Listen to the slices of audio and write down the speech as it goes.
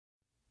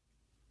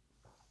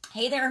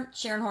Hey there,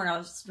 Sharon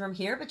Hornostrom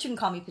here, but you can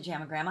call me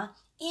Pajama Grandma.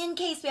 In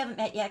case we haven't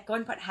met yet, go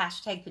ahead and put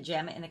hashtag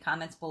pajama in the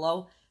comments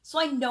below so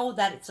I know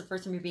that it's the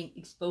first time you're being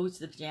exposed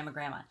to the Pajama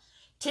Grandma.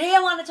 Today I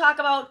want to talk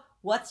about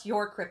what's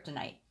your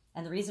kryptonite.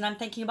 And the reason I'm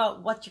thinking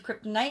about what's your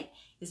kryptonite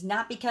is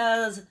not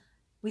because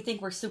we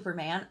think we're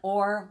Superman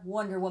or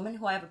Wonder Woman,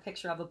 who I have a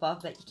picture of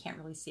above, but you can't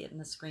really see it in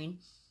the screen.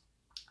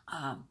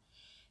 But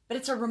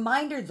it's a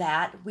reminder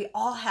that we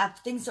all have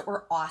things that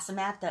we're awesome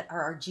at, that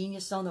are our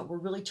genius zone, that we're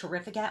really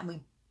terrific at,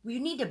 and we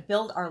need to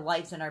build our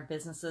lives and our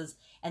businesses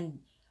and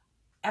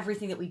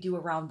everything that we do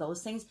around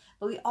those things.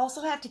 But we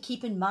also have to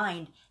keep in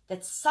mind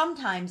that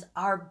sometimes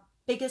our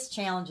biggest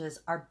challenges,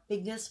 our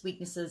biggest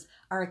weaknesses,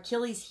 our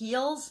Achilles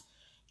heels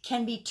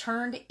can be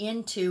turned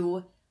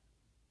into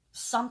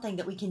something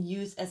that we can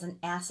use as an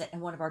asset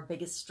and one of our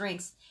biggest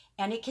strengths.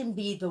 And it can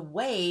be the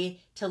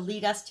way to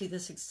lead us to the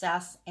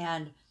success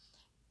and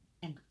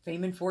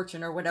fame and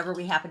fortune or whatever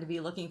we happen to be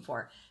looking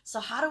for.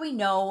 So how do we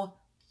know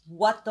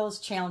what those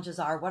challenges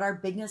are, what our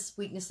biggest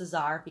weaknesses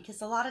are?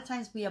 Because a lot of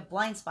times we have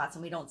blind spots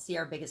and we don't see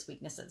our biggest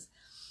weaknesses.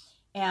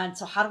 And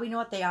so how do we know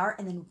what they are?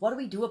 And then what do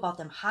we do about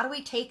them? How do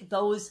we take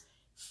those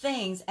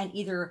things and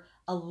either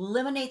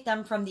eliminate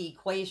them from the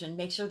equation,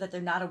 make sure that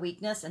they're not a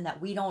weakness and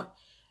that we don't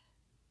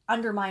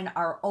undermine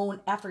our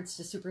own efforts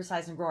to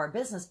supersize and grow our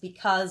business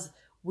because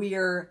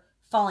we're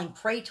falling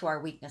prey to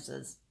our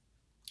weaknesses?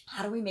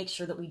 How do we make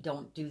sure that we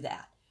don't do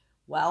that?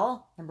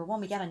 Well, number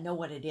one, we got to know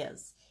what it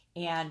is.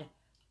 And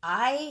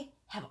I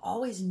have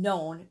always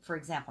known, for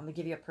example, I'm going to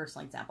give you a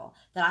personal example,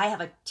 that I have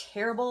a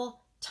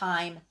terrible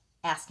time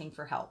asking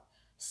for help.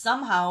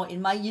 Somehow in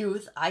my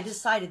youth, I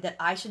decided that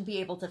I should be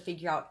able to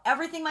figure out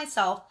everything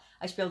myself.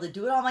 I should be able to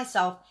do it all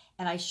myself,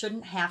 and I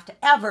shouldn't have to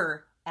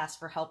ever ask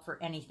for help for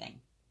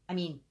anything. I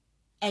mean,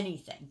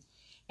 anything.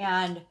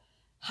 And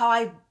how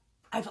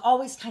I've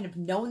always kind of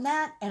known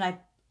that, and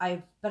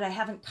but I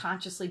haven't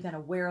consciously been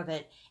aware of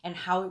it and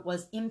how it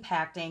was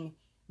impacting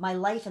my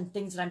life and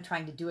things that I'm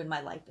trying to do in my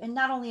life. And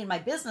not only in my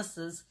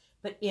businesses,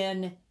 but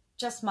in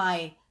just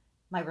my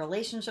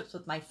relationships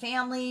with my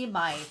family,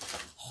 my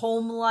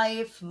home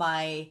life,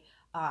 my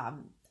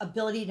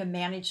ability to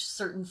manage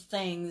certain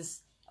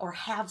things or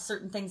have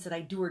certain things that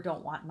I do or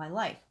don't want in my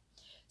life.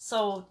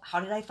 So how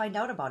did I find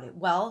out about it?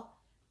 Well,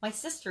 my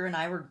sister and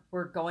I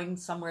were going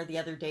somewhere the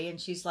other day, and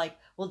she's like,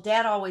 well,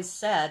 Dad always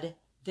said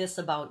this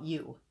about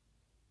you,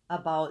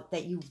 about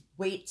that you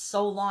wait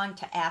so long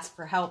to ask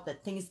for help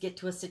that things get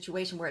to a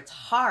situation where it's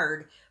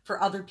hard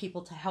for other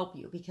people to help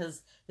you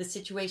because the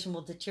situation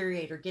will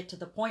deteriorate or get to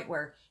the point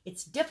where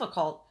it's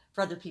difficult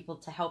for other people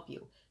to help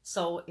you.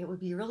 So it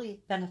would be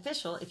really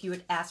beneficial if you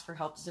would ask for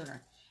help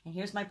sooner. And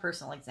here's my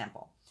personal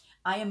example.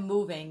 I am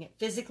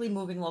physically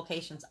moving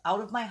locations out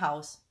of my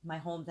house, my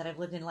home that I've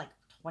lived in like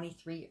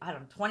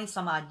 20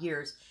 some odd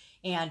years.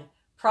 And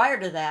prior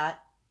to that,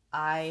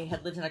 I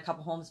had lived in a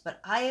couple homes, but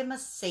I am a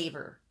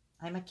saver.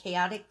 I'm a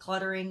chaotic,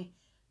 cluttering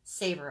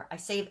saver. I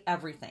save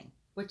everything,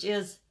 which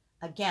is,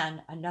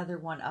 again, another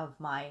one of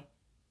my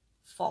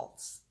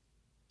faults.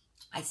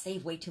 I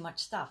save way too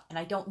much stuff and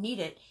I don't need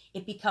it.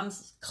 It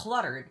becomes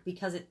cluttered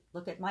because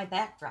look at my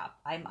backdrop.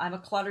 I'm a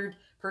cluttered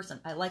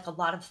person. I like a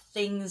lot of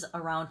things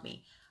around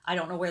me. I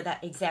don't know where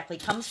that exactly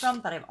comes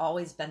from, but I've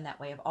always been that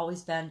way. I've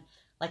always been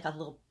like a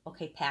little,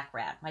 pack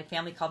rat. My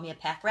family called me a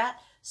pack rat.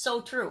 So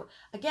true.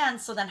 Again,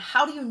 so then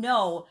how do you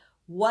know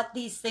what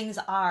these things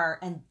are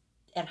and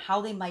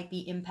how they might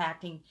be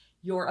impacting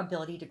your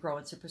ability to grow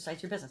and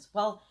supersize your business?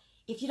 Well,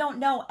 if you don't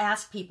know,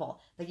 ask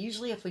people. But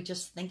usually if we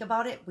just think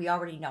about it, we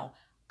already know.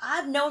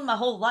 I've known my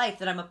whole life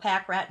that I'm a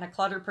pack rat and a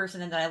cluttered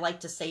person and that I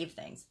like to save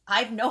things.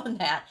 I've known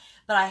that,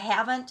 but I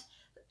haven't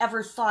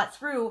ever thought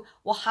through,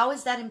 well, how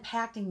is that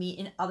impacting me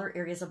in other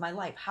areas of my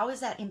life? How is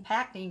that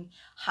impacting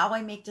how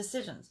I make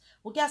decisions?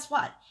 Well, guess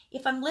what?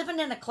 If I'm living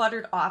in a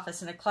cluttered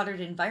office, in a cluttered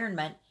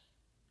environment,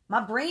 my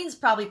brain's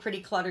probably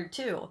pretty cluttered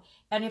too.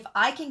 And if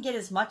I can get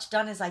as much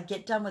done as I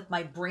get done with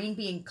my brain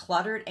being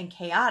cluttered and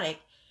chaotic,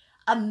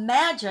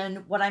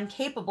 imagine what I'm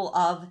capable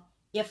of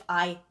if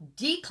I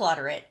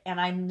declutter it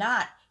and I'm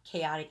not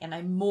chaotic and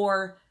I'm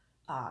more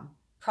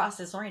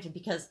process oriented,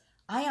 because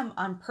I am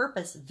on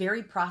purpose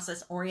very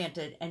process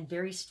oriented and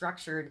very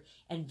structured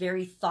and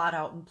very thought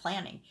out and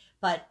planning.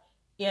 But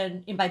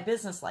in my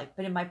business life,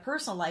 but in my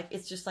personal life,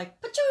 it's just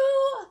like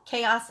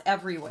chaos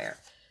everywhere.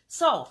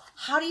 So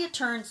how do you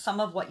turn some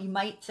of what you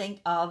might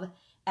think of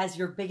as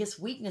your biggest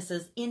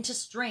weaknesses into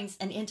strengths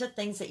and into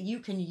things that you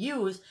can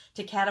use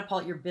to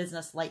catapult your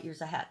business light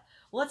years ahead?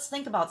 Well, let's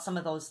think about some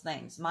of those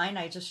things. Mine,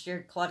 I just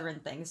shared clutter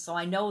and things, so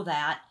I know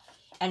that.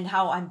 And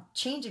how I'm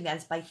changing that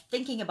is by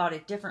thinking about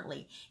it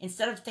differently.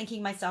 Instead of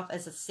thinking myself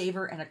as a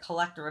saver and a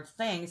collector of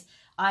things,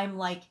 I'm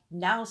like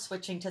now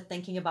switching to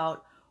thinking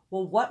about,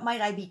 well, what might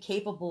I be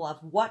capable of?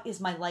 What is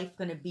my life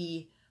going to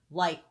be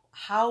like?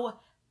 How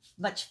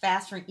much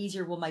faster and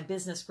easier will my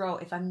business grow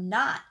if I'm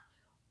not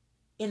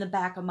in the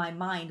back of my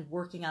mind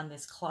working on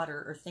this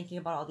clutter or thinking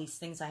about all these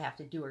things I have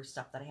to do or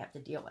stuff that I have to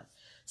deal with?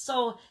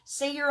 So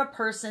say you're a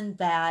person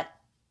that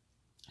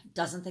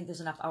doesn't think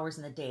there's enough hours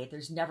in the day.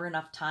 There's never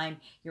enough time.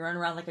 You're running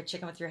around like a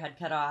chicken with your head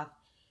cut off.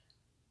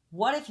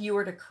 What if you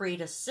were to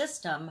create a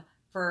system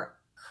for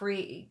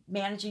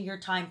managing your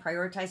time,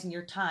 prioritizing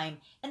your time?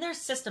 And there's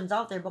systems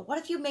out there, but what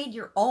if you made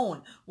your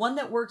own, one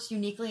that works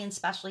uniquely and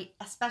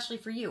especially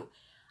for you?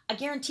 I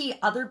guarantee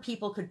other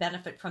people could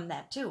benefit from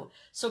that too.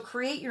 So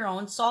create your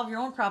own, solve your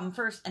own problem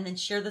first, and then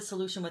share the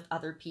solution with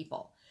other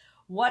people.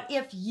 What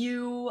if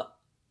you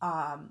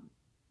are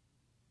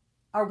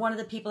one of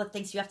the people that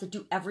thinks you have to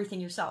do everything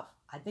yourself?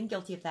 I've been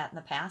guilty of that in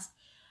the past.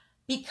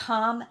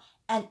 Become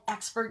an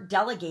expert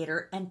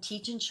delegator and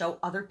teach and show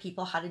other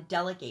people how to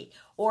delegate,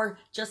 or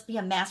just be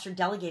a master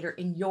delegator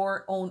in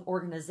your own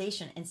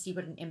organization and see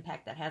what an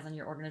impact that has on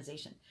your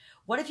organization.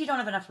 What if you don't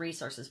have enough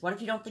resources? What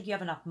if you don't think you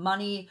have enough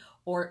money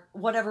or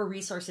whatever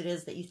resource it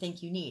is that you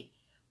think you need?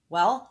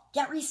 Well,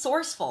 get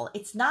resourceful.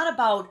 It's not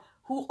about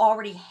who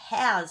already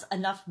has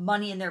enough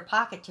money in their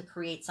pocket to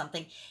create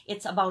something.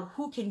 It's about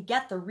who can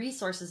get the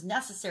resources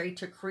necessary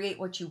to create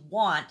what you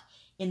want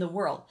in the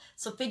world.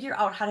 So figure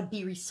out how to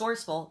be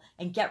resourceful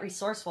and get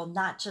resourceful,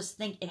 not just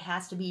think it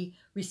has to be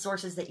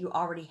resources that you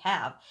already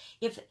have.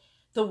 If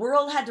the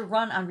world had to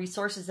run on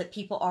resources that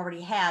people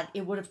already had,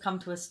 it would have come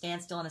to a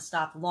standstill and a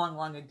stop long,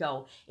 long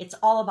ago. It's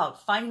all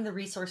about finding the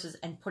resources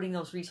and putting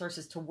those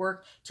resources to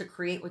work to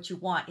create what you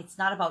want. It's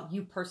not about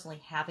you personally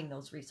having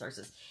those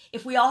resources.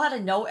 If we all had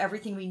to know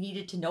everything we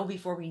needed to know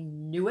before we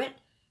knew it,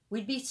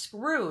 we'd be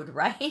screwed,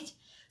 right?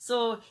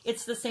 So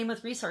it's the same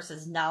with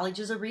resources. Knowledge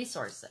is a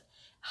resource.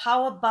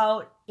 How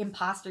about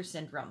imposter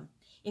syndrome?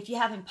 If you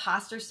have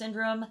imposter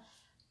syndrome,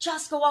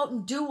 just go out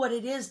and do what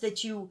it is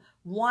that you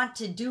want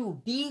to do.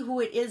 Be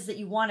who it is that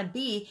you want to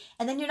be.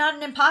 And then you're not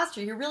an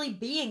imposter. You're really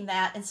being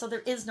that. And so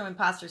there is no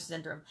imposter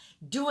syndrome.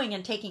 Doing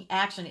and taking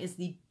action is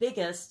the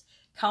biggest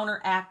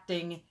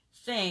counteracting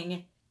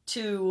thing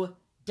to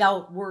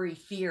doubt, worry,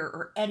 fear,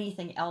 or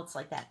anything else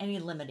like that, any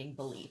limiting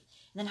belief.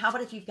 And then how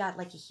about if you've got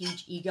like a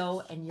huge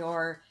ego and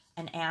you're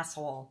an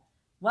asshole?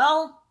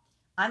 Well,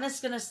 I'm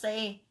just going to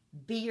say,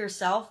 be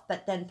yourself,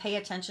 but then pay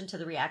attention to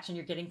the reaction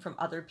you're getting from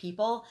other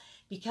people,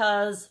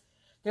 because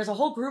there's a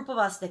whole group of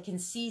us that can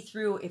see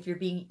through if you're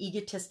being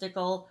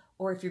egotistical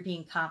or if you're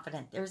being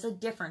confident. There's a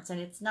difference,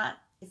 and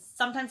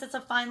sometimes it's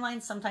a fine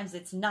line, sometimes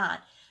it's not.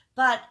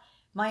 But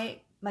my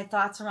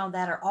thoughts around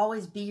that are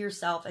always be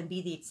yourself and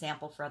be the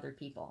example for other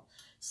people.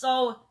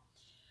 So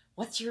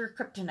what's your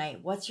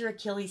kryptonite? What's your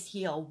Achilles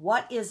heel?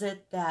 What is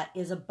it that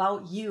is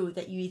about you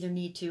that you either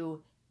need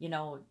to,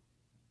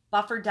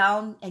 buffer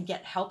down and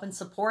get help and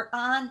support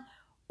on,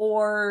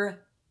 or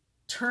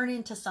turn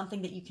into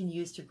something that you can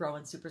use to grow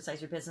and supersize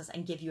your business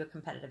and give you a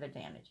competitive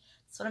advantage?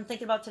 That's what I'm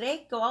thinking about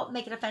today. Go out and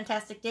make it a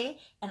fantastic day.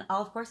 And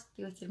I'll, of course,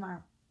 be with you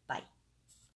tomorrow. Bye.